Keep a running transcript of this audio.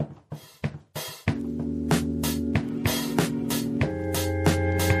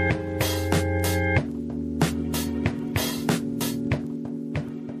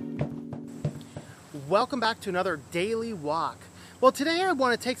welcome back to another Daily Walk. Well, today I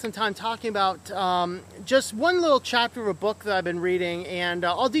want to take some time talking about just one little chapter of a book that I've been reading, and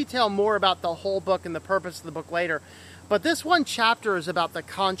I'll detail more about the whole book and the purpose of the book later. But this one chapter is about the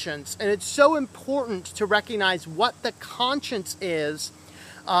conscience, and it's so important to recognize what the conscience is,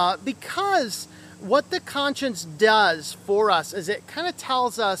 because what the conscience does for us is it kind of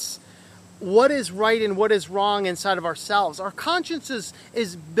tells us what is right and what is wrong inside of ourselves. Our conscience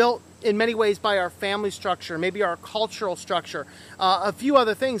is built in many ways by our family structure, maybe our cultural structure, a few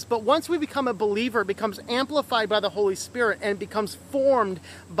other things. But once we become a believer, it becomes amplified by the Holy Spirit and becomes formed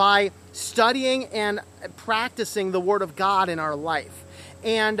by studying and practicing the Word of God in our life.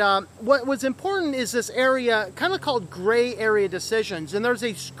 And what was important is this area kind of called gray area decisions. And there's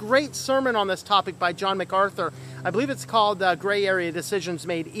a great sermon on this topic by John MacArthur. I believe it's called Gray Area Decisions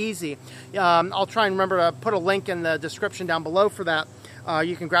Made Easy. I'll try and remember to put a link in the description down below for that.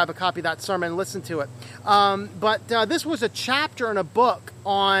 You can grab a copy of that sermon and listen to it. But this was a chapter in a book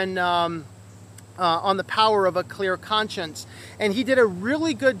on the power of a clear conscience. And he did a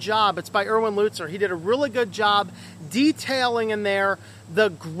really good job. It's by Erwin Lutzer. He did a really good job detailing in there the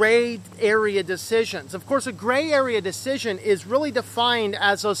gray area decisions. Of course, a gray area decision is really defined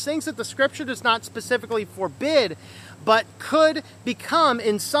as those things that the Scripture does not specifically forbid, but could become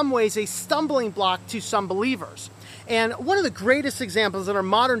in some ways a stumbling block to some believers. And one of the greatest examples in our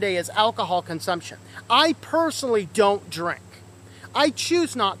modern day is alcohol consumption. I personally don't drink. I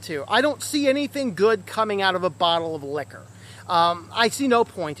choose not to. I don't see anything good coming out of a bottle of liquor. I see no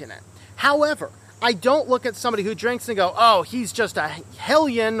point in it. However, I don't look at somebody who drinks and go, oh, he's just a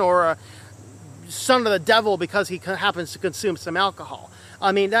hellion or a son of the devil because he happens to consume some alcohol.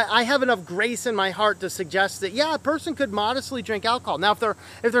 I mean, I have enough grace in my heart to suggest that, yeah, a person could modestly drink alcohol. Now,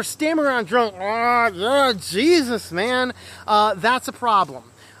 if they're stammering around drunk, oh, yeah, Jesus, man, that's a problem.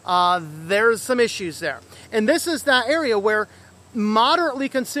 There's some issues there. And this is that area where moderately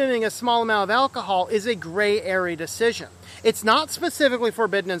consuming a small amount of alcohol is a gray area decision. It's not specifically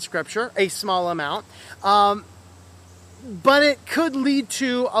forbidden in Scripture, a small amount, but it could lead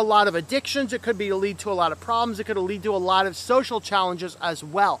to a lot of addictions. It could lead to a lot of problems. It could lead to a lot of social challenges as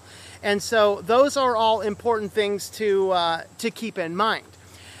well. And so those are all important things to keep in mind.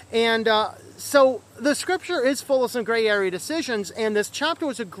 And so the Scripture is full of some gray area decisions, and this chapter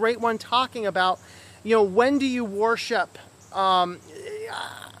was a great one talking about, when do you worship?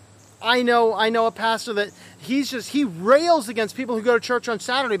 I know a pastor that he rails against people who go to church on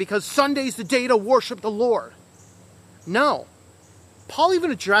Saturday because Sunday's the day to worship the Lord. No. Paul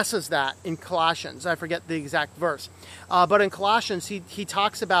even addresses that in Colossians. I forget the exact verse. But in Colossians, he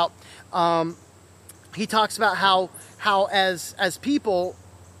talks about how as people,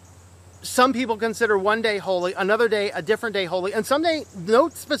 some people consider one day holy, another day a different day holy, and some day no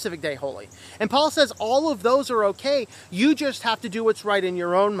specific day holy. And Paul says all of those are okay. You just have to do what's right in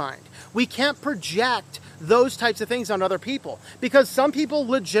your own mind. We can't project those types of things on other people because some people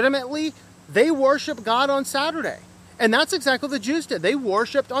legitimately, they worship God on Saturday. And that's exactly what the Jews did. They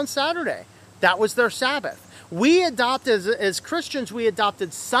worshiped on Saturday. That was their Sabbath. We as Christians, we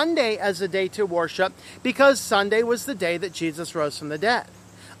adopted Sunday as a day to worship because Sunday was the day that Jesus rose from the dead.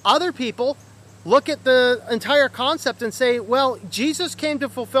 Other people look at the entire concept and say, well, Jesus came to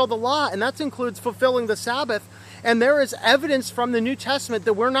fulfill the law, and that includes fulfilling the Sabbath. And there is evidence from the New Testament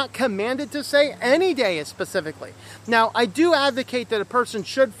that we're not commanded to say any day specifically. Now, I do advocate that a person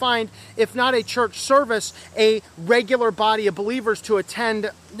should find, if not a church service, a regular body of believers to attend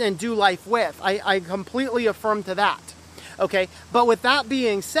and do life with. I completely affirm to that. Okay, but with that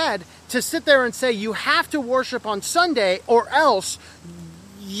being said, to sit there and say you have to worship on Sunday or else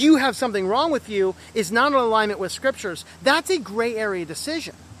you have something wrong with you is not in alignment with Scriptures. That's a gray area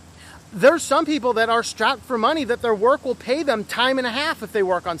decision. There's some people that are strapped for money that their work will pay them time and a half if they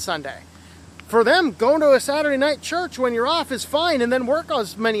work on Sunday. For them, going to a Saturday night church when you're off is fine, and then work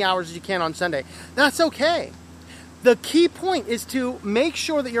as many hours as you can on Sunday. That's okay. The key point is to make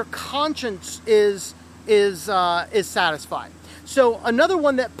sure that your conscience is satisfied. So another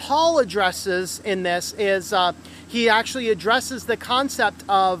one that Paul addresses in this is he actually addresses the concept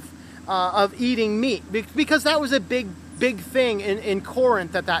of eating meat because that was a big thing in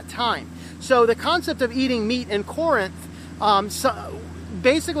Corinth at that time. So the concept of eating meat in Corinth,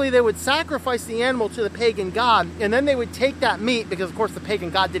 basically they would sacrifice the animal to the pagan god, and then they would take that meat, because of course the pagan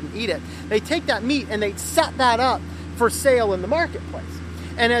god didn't eat it, they'd take that meat and they'd set that up for sale in the marketplace.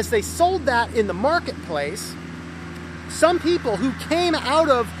 And as they sold that in the marketplace, some people who came out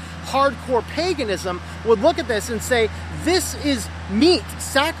of hardcore paganism would look at this and say, this is meat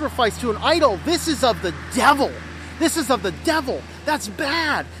sacrificed to an idol. This is of the devil. This is of the devil. That's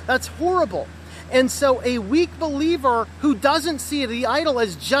bad. That's horrible. And so a weak believer who doesn't see the idol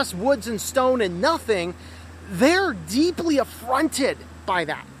as just woods and stone and nothing, they're deeply affronted by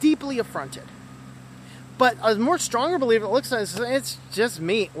that, deeply affronted. But a more stronger believer that looks at it and says, it's just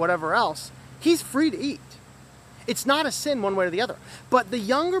meat, whatever else, he's free to eat. It's not a sin one way or the other. But the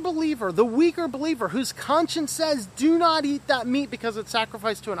younger believer, the weaker believer, whose conscience says, do not eat that meat because it's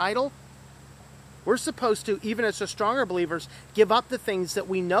sacrificed to an idol, we're supposed to, even as the stronger believers, give up the things that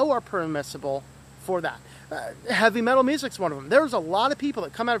we know are permissible for that. Heavy metal music's one of them. There's a lot of people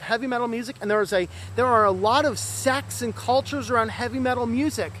that come out of heavy metal music, and there are a lot of sects and cultures around heavy metal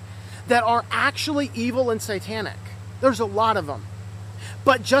music that are actually evil and satanic. There's a lot of them.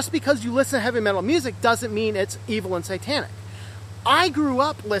 But just because you listen to heavy metal music doesn't mean it's evil and satanic. I grew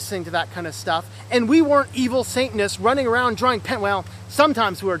up listening to that kind of stuff, and we weren't evil Satanists running around drawing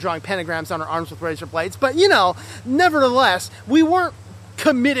sometimes we were drawing pentagrams on our arms with razor blades, but nevertheless, we weren't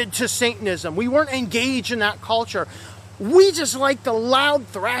committed to Satanism. We weren't engaged in that culture. We just liked the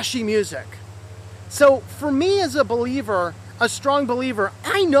loud, thrashy music. So for me as a believer, a strong believer,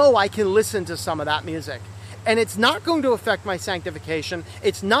 I know I can listen to some of that music. And it's not going to affect my sanctification.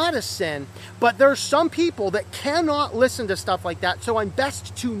 It's not a sin. But there's some people that cannot listen to stuff like that, so I'm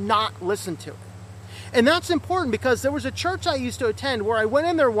best to not listen to it. And that's important because there was a church I used to attend where I went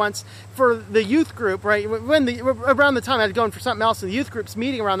in there once for the youth group, right? Around the time I had to go in for something else, and the youth group's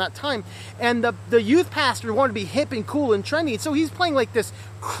meeting around that time. And the youth pastor wanted to be hip and cool and trendy. So he's playing like this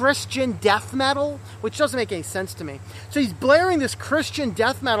Christian death metal, which doesn't make any sense to me. So he's blaring this Christian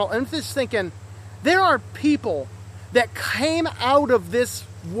death metal, and I'm just thinking, there are people that came out of this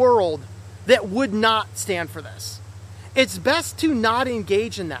world that would not stand for this. It's best to not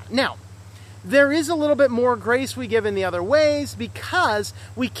engage in that. Now, there is a little bit more grace we give in the other ways because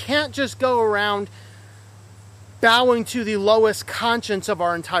we can't just go around bowing to the lowest conscience of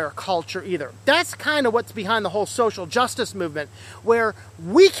our entire culture either. That's kind of what's behind the whole social justice movement, where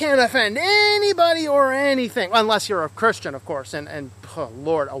we can't offend anybody or anything, unless you're a Christian, of course, and oh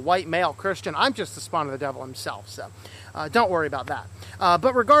Lord, a white male Christian. I'm just the spawn of the devil himself, so don't worry about that.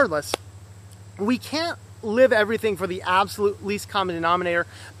 But regardless, we can't live everything for the absolute least common denominator,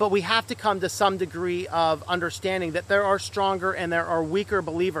 but we have to come to some degree of understanding that there are stronger and there are weaker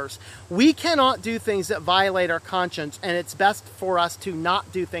believers. We cannot do things that violate our conscience, and it's best for us to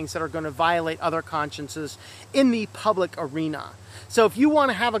not do things that are going to violate other consciences in the public arena. So if you want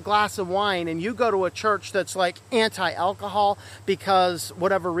to have a glass of wine and you go to a church that's like anti-alcohol because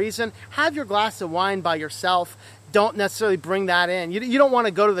whatever reason, have your glass of wine by yourself. Don't necessarily bring that in. You don't want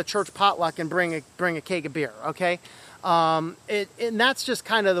to go to the church potluck and bring a keg of beer, okay? And that's just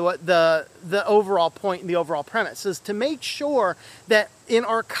kind of the overall point and the overall premise is to make sure that in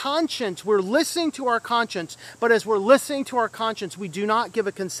our conscience, we're listening to our conscience, but as we're listening to our conscience, we do not give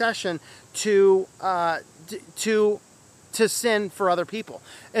a concession to sin for other people.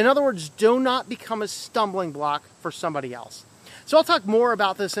 In other words, do not become a stumbling block for somebody else. So I'll talk more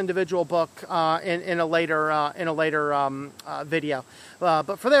about this individual book in a later video.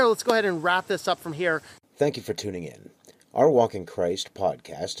 But for there, let's go ahead and wrap this up from here. Thank you for tuning in. Our Walk in Christ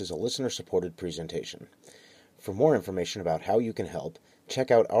podcast is a listener-supported presentation. For more information about how you can help,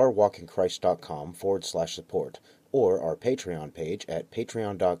 check out ourwalkinchrist.com/support or our Patreon page at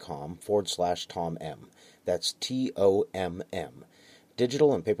patreon.com/Tom M. That's TOMM.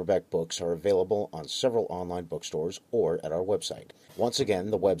 Digital and paperback books are available on several online bookstores or at our website. Once again,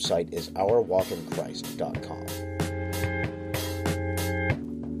 the website is ourwalkinchrist.com.